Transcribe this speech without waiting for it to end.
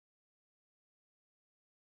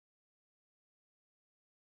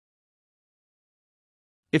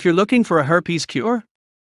If you're looking for a herpes cure,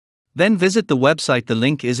 then visit the website. The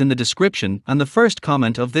link is in the description and the first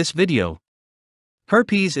comment of this video.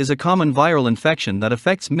 Herpes is a common viral infection that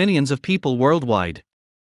affects millions of people worldwide.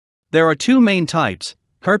 There are two main types: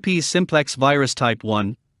 herpes simplex virus type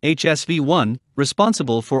 1, HSV1,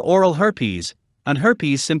 responsible for oral herpes, and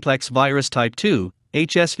herpes simplex virus type 2,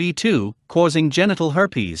 HSV2, causing genital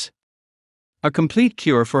herpes. A complete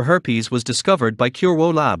cure for herpes was discovered by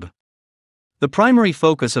Curewo lab. The primary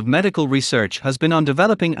focus of medical research has been on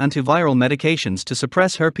developing antiviral medications to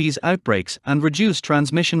suppress herpes outbreaks and reduce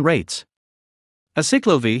transmission rates.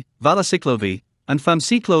 Acyclovir, valacyclovir, and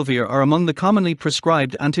famciclovir are among the commonly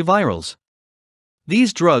prescribed antivirals.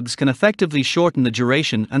 These drugs can effectively shorten the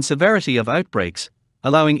duration and severity of outbreaks,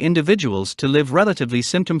 allowing individuals to live relatively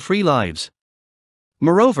symptom-free lives.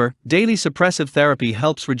 Moreover, daily suppressive therapy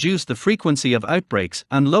helps reduce the frequency of outbreaks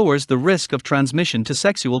and lowers the risk of transmission to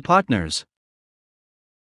sexual partners.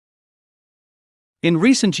 In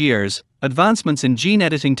recent years, advancements in gene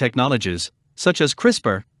editing technologies, such as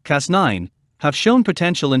CRISPR-Cas9, have shown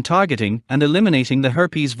potential in targeting and eliminating the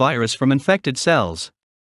herpes virus from infected cells.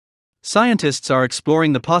 Scientists are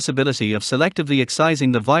exploring the possibility of selectively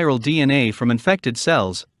excising the viral DNA from infected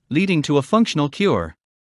cells, leading to a functional cure.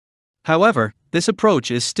 However, this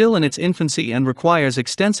approach is still in its infancy and requires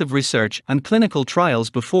extensive research and clinical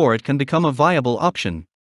trials before it can become a viable option.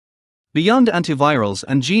 Beyond antivirals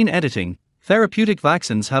and gene editing, therapeutic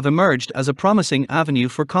vaccines have emerged as a promising avenue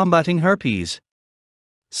for combating herpes.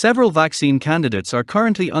 Several vaccine candidates are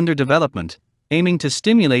currently under development, aiming to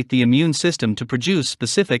stimulate the immune system to produce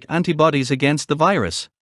specific antibodies against the virus.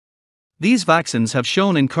 These vaccines have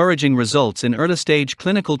shown encouraging results in early-stage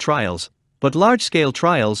clinical trials, but large-scale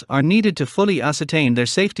trials are needed to fully ascertain their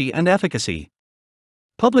safety and efficacy.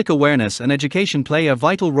 Public awareness and education play a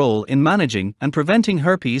vital role in managing and preventing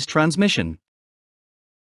herpes transmission.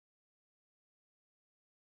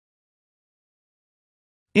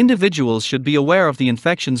 Individuals should be aware of the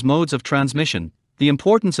infection's modes of transmission, the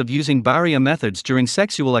importance of using barrier methods during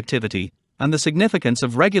sexual activity, and the significance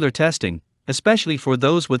of regular testing, especially for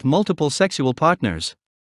those with multiple sexual partners.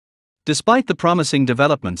 Despite the promising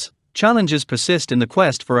developments, challenges persist in the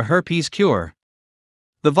quest for a herpes cure.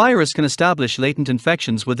 The virus can establish latent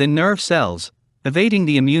infections within nerve cells, evading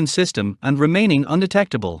the immune system and remaining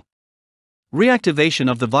undetectable. Reactivation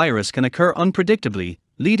of the virus can occur unpredictably,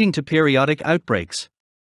 leading to periodic outbreaks.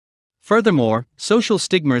 Furthermore, social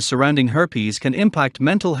stigmas surrounding herpes can impact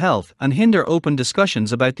mental health and hinder open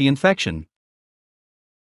discussions about the infection.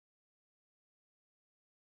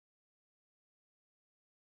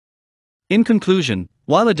 In conclusion,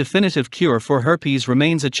 while a definitive cure for herpes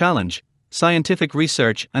remains a challenge, scientific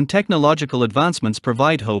research and technological advancements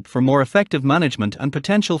provide hope for more effective management and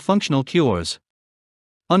potential functional cures.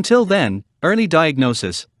 Until then, early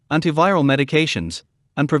diagnosis, antiviral medications,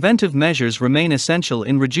 and preventive measures remain essential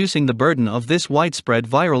in reducing the burden of this widespread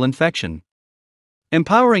viral infection.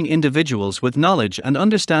 Empowering individuals with knowledge and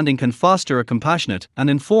understanding can foster a compassionate and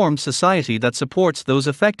informed society that supports those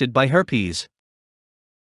affected by herpes.